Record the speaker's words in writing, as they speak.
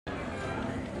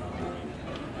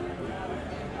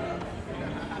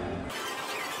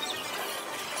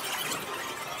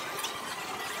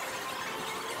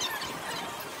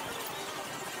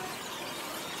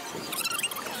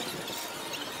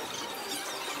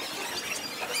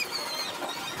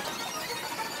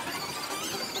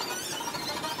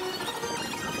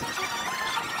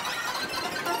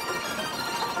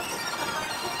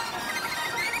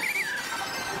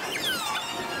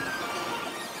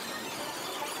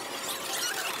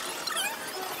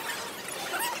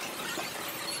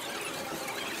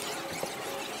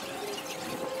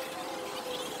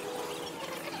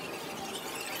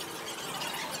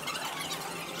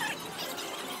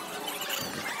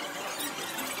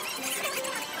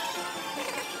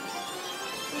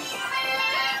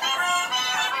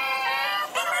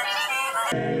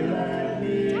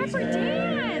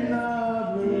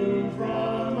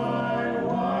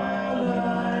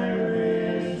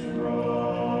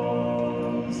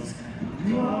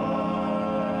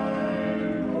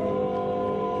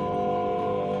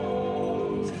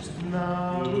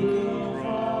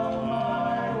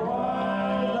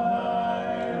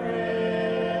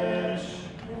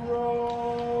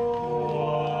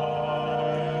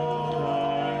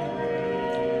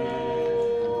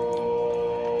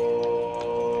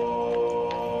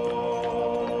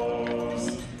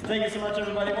Thank you so much,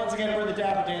 everybody. Once again, we're the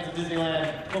Dapper Dance at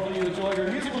Disneyland. Hopefully you enjoyed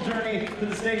your musical journey to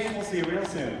the station. We'll see you real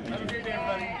soon. Have a great day,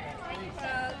 everybody.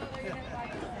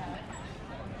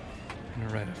 You're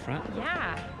right up front.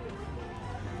 Yeah.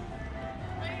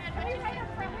 Can we right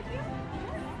up front with you?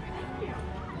 Thank you.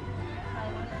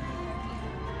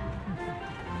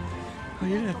 Oh,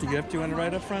 you didn't have to get up. Do you want to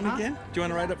ride up front again? Do you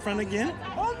want to ride up front again?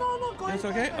 Oh, no, go ahead. That's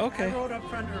okay? Okay. I rode up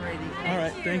front already. All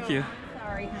right, thank you.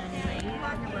 Sorry, honey. You're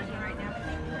working right now, but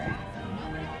thank you for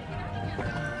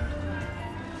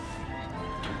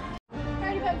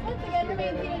Party folks, once again,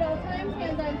 remain seated at all times,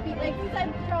 hands on feet, legs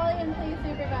inside the trolley, and please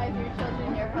supervise your children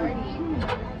in your party.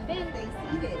 Then they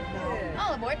seated.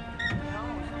 All aboard.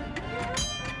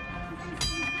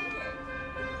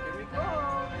 Here we go.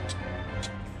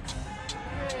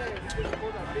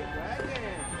 Pull that big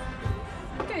wagon.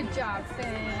 Good job,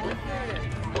 Finn.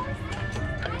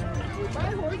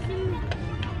 Bye, horsey.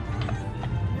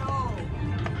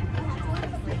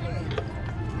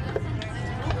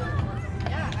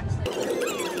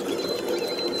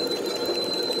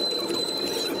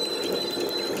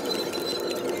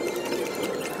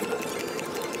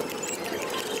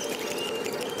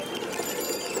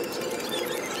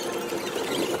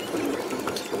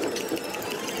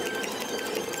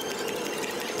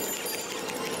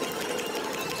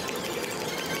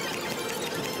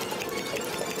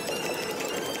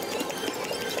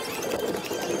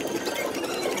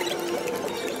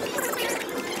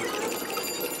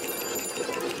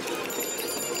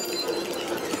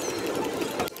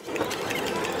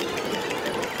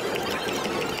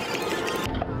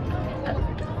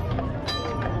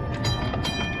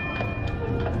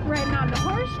 Riding on the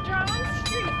horse-drawn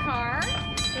streetcar,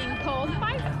 being pulled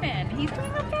by Finn. He's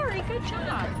doing a very good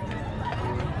job.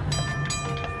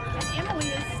 And Emily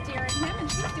is steering him, and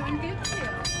she's doing good too.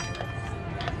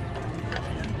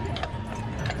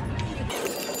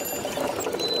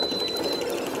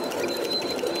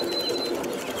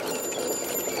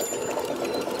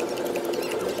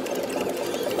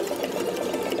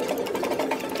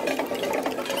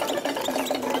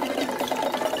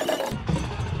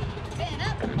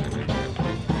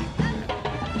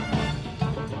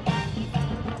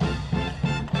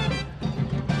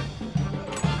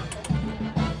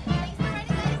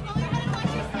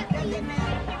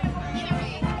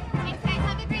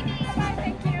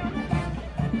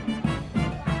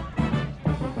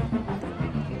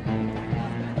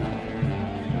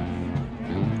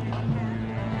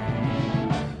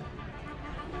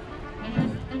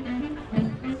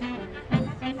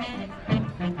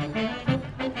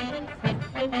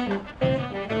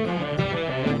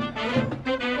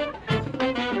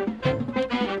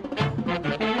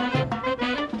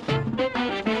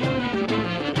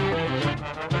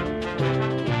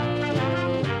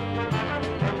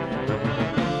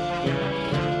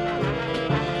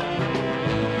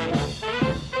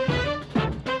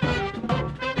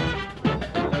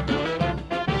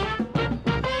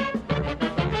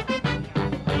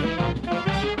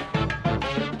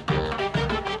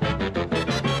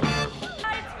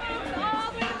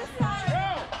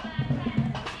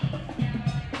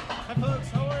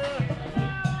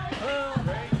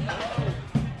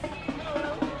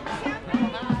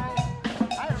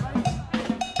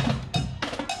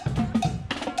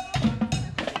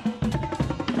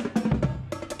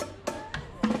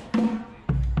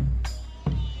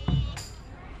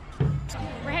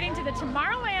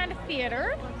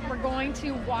 Theater. We're going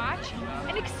to watch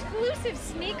an exclusive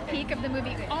sneak peek of the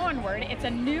movie Onward. It's a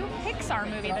new Pixar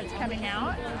movie that's coming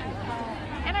out,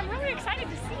 and I'm really excited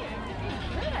to see it.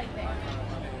 It's good, I think.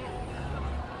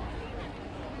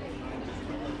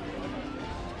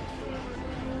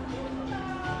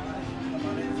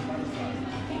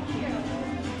 Thank you.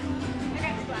 I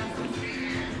got glasses.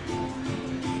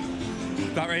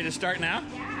 About ready to start now?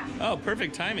 Yeah. Oh,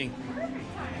 perfect timing.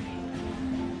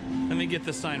 Let me get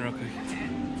the sign real quick.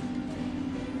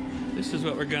 This is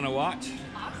what we're gonna watch.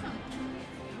 Awesome.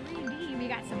 3D. We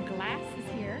got some glasses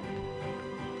here.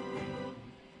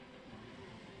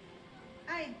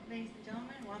 Hi, ladies and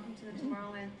gentlemen. Welcome to the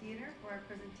Tomorrowland Theater for our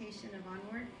presentation of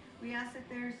Onward. We ask that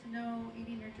there's no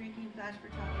eating or drinking, flash for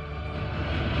talking.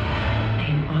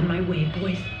 I'm on my way,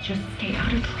 boys. Just stay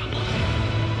out of trouble.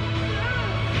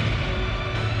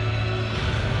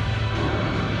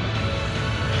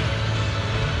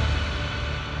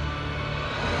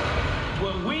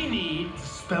 What we need is a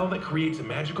spell that creates a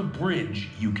magical bridge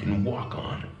you can walk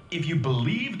on. If you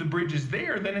believe the bridge is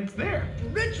there, then it's there.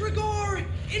 Retrigor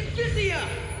Inficia!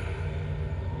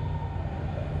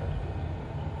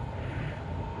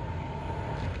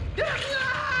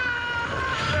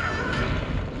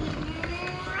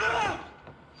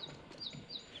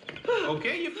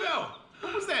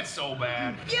 so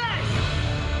bad. Yes!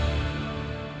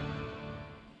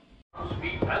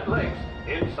 Feet and legs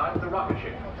inside the rocket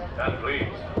ship. And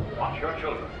please, watch your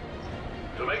children.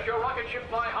 To make your rocket ship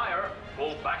fly higher,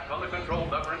 pull back on the control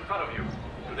lever in front of you.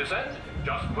 To descend,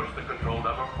 just push the control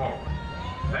lever forward.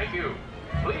 Thank you.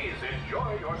 Please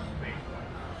enjoy your space.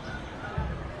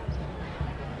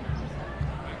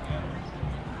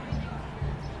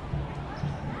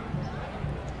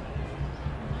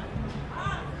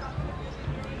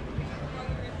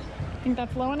 Think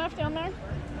that's low enough down there?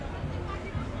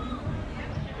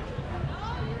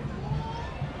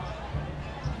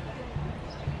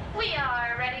 We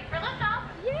are ready for liftoff.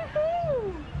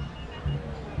 Yahoo!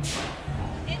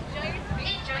 Enjoy your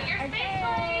space. Enjoy your space,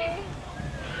 Okay. please.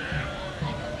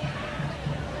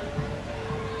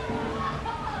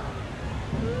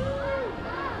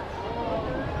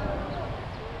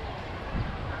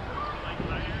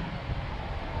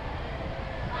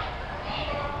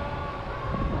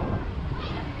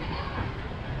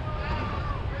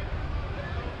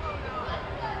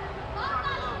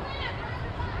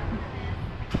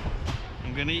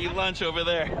 I'm gonna eat lunch over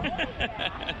there. I think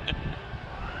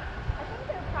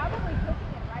they're probably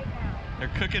cooking it right now.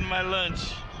 They're cooking my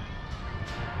lunch.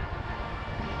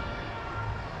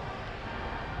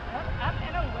 Up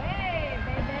and away,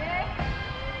 baby.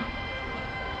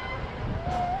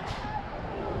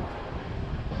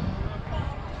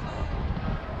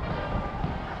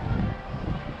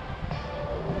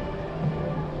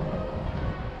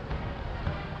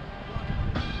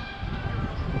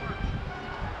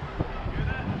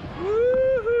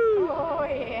 Oh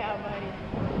yeah, buddy.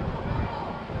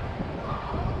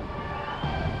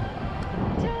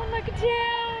 Down like a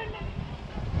town.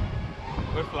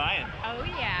 We're flying. Oh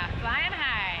yeah, flying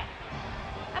high.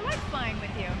 I like flying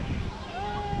with you.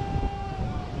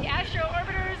 The Astro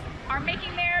Orbiters are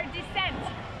making their descent.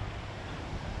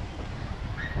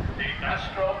 The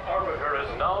Astro Orbitor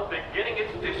is now beginning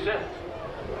its descent.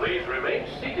 Please remain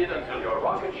seated until your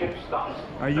rocket ship stops.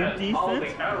 Are you Then follow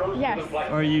decent? the arrows Yes. to the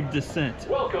flight. Or are you descent?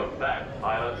 Welcome back,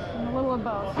 pilots. And a little of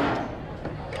both. Welcome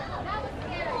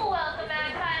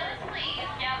back, pilots. Please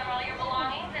gather all your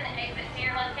belongings and exit to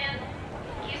your left hand.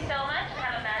 Thank you so much and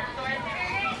have a magical rest of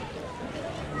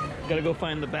your day. Gotta go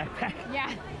find the backpack.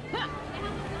 Yeah.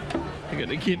 I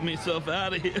gotta get myself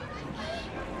out of here.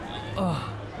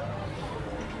 Oh.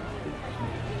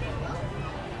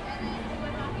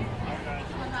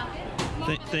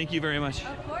 Thank you very much.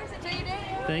 Of course, until you do.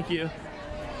 Thank you.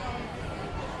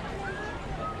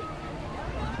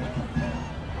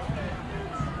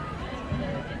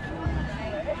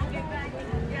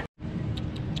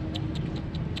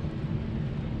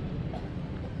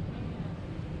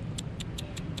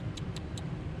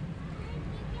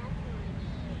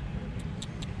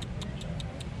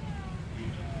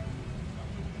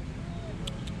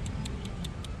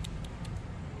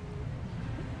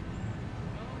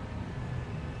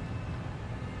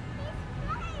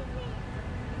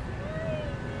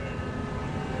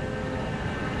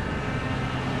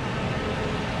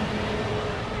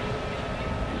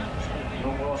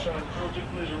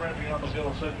 Please ramping on the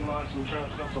hill second line so the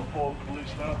traffic comes to full police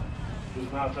stop.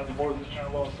 Please now time to board this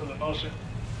train while still in motion.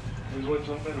 Please wait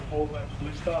till the full length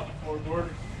police stop before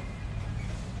boarding.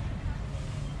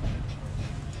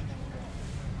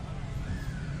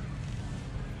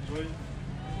 Wait.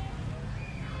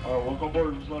 Alright, welcome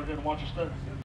aboard. Just let her get and watch your step.